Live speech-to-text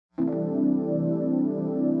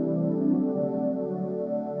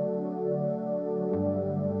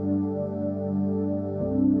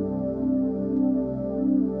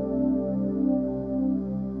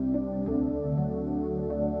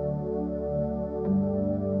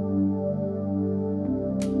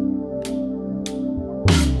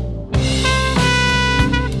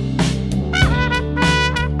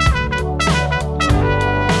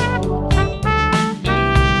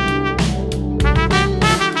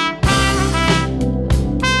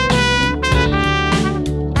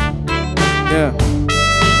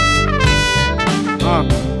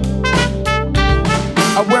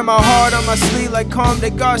my sleeve like Comme des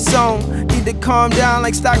Garçons. Need to calm down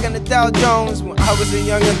like stock in the Dow Jones. When I was a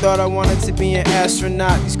youngin', thought I wanted to be an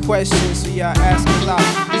astronaut. These questions, so yeah, I ask a lot.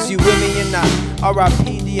 Is you with me or not?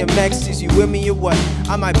 R.I.P. DMX, is you with me or what?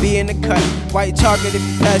 I might be in the cut. White chocolate if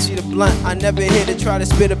you pass you the blunt. I never hit to try to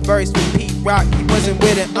spit a verse with Pete Rock. He wasn't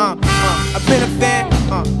with it, I've been a fan,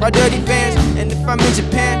 Raw Dirty fans. And if I'm in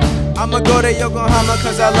Japan, I'ma go to Yokohama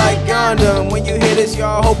cause I like Gundam. When you hear this,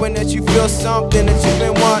 y'all hoping that you feel something that you've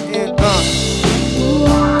been wanting,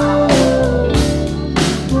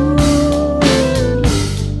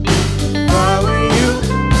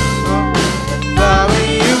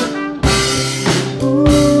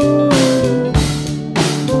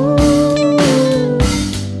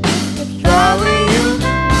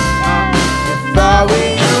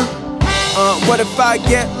 What if I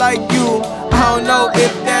get like you? I don't know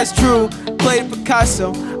if that's true. Play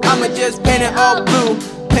Picasso, I'ma just paint it all blue.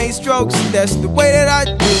 Paint strokes, that's the way that I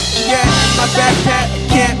do. Yeah, my backpack, I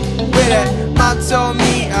can't wear that. Mom told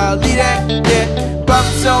me I'll leave that, yeah. Papa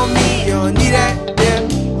told me you don't need that, yeah.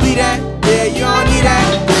 Leave that, yeah, you don't need that,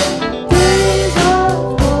 yeah.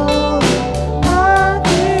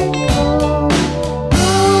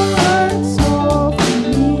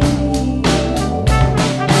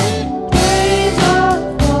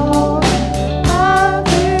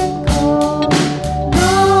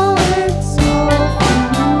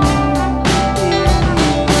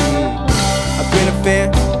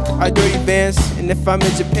 I dirty bands, and if I'm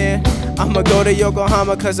in Japan, I'ma go to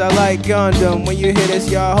Yokohama cause I like Gundam. When you hear this,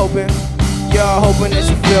 y'all hoping that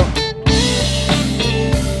you feel.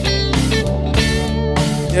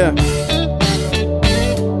 Yeah.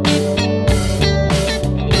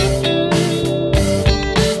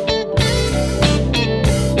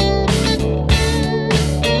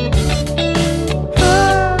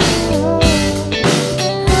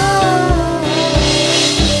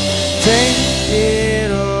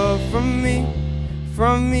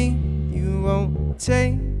 From me, you won't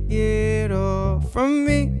take it all from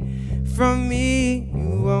me. From me,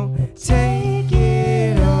 you won't take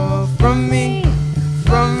it all from me.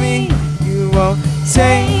 From me, you won't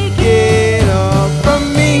take it all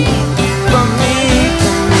from me. From me,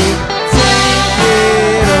 take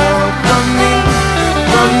it all from me.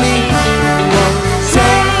 From me, you won't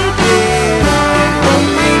take it all from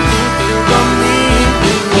me. From me,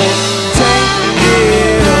 you won't take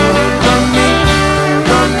it all from me.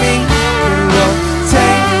 From me, you won't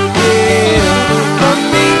take it all from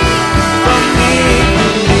me. From me,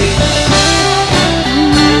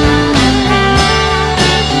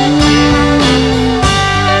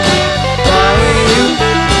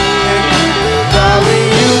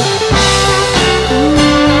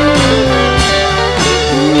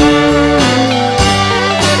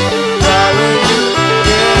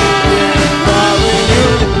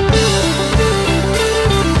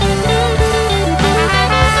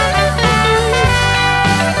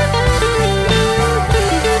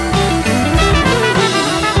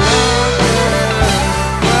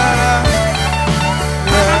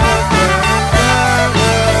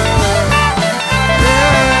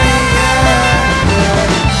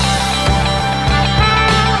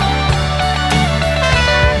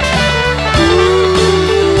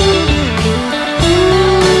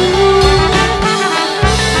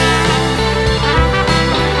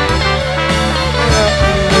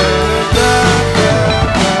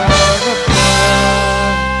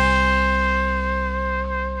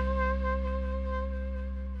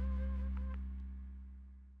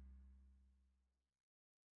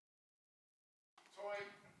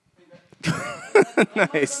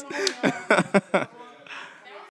 Nice.